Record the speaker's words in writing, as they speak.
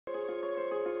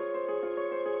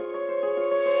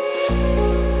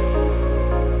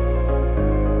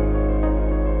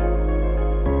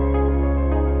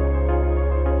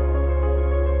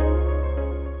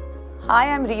Hi,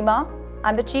 I'm Reema.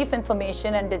 I'm the Chief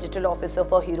Information and Digital Officer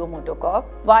for Hero MotoCorp.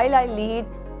 While I lead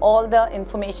all the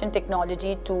information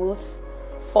technology tools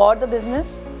for the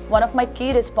business, one of my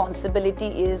key responsibility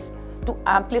is to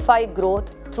amplify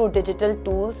growth through digital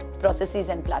tools, processes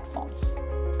and platforms.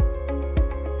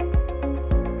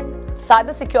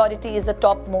 Cybersecurity is the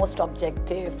topmost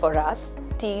objective for us.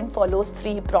 Team follows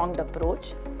three-pronged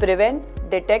approach: prevent,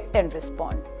 detect and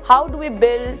respond. How do we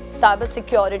build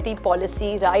cybersecurity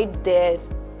policy right there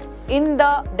in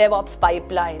the DevOps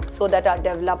pipeline so that our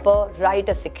developer write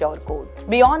a secure code?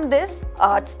 Beyond this,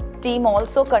 our team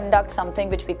also conducts something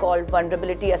which we call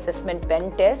vulnerability assessment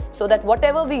pen test, so that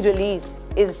whatever we release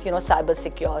is cyber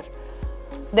secure.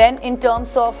 Then in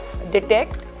terms of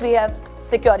detect, we have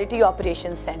Security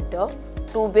Operations Center,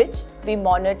 through which we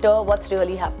monitor what's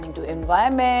really happening to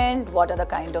environment, what are the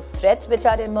kind of threats which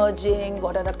are emerging,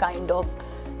 what are the kind of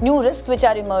new risks which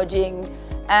are emerging,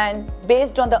 and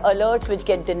based on the alerts which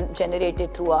get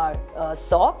generated through our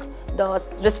SOC, the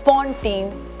respond team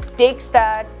takes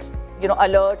that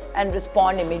alerts and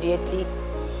respond immediately.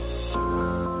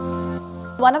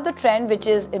 One of the trends which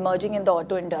is emerging in the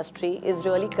auto industry is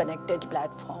really connected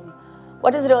platform.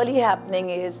 What is really happening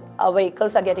is our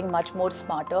vehicles are getting much more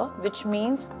smarter, which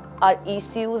means our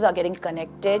ECUs are getting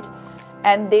connected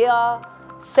and they are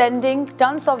sending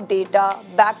tons of data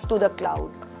back to the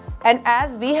cloud. And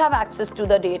as we have access to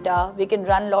the data, we can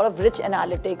run a lot of rich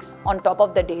analytics on top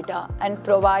of the data and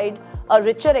provide a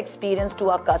richer experience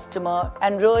to our customer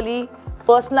and really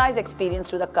personalized experience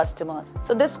to the customer.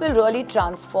 So this will really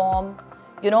transform,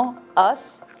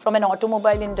 us from an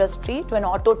automobile industry to an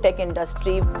auto tech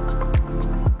industry.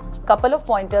 Couple of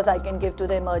pointers I can give to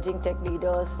the emerging tech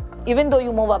leaders. Even though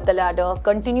you move up the ladder,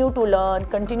 continue to learn,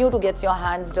 continue to get your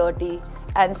hands dirty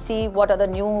and see what are the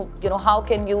new, how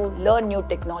can you learn new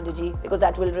technology, because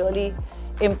that will really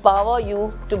empower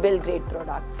you to build great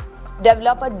products.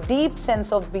 Develop a deep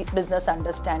sense of business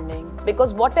understanding,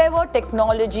 because whatever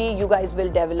technology you guys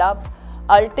will develop,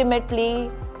 ultimately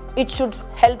it should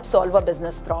help solve a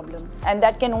business problem. And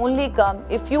that can only come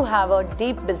if you have a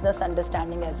deep business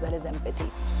understanding as well as empathy.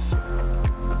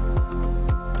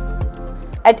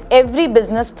 At every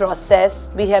business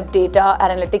process, we have data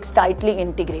analytics tightly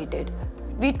integrated.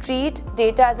 We treat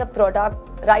data as a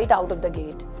product right out of the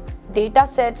gate. Data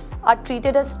sets are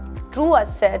treated as true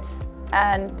assets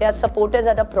and they are supported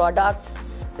as a product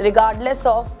regardless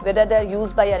of whether they're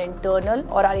used by our internal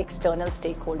or our external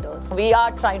stakeholders. We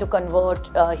are trying to convert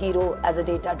Hero as a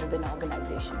data-driven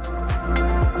organization.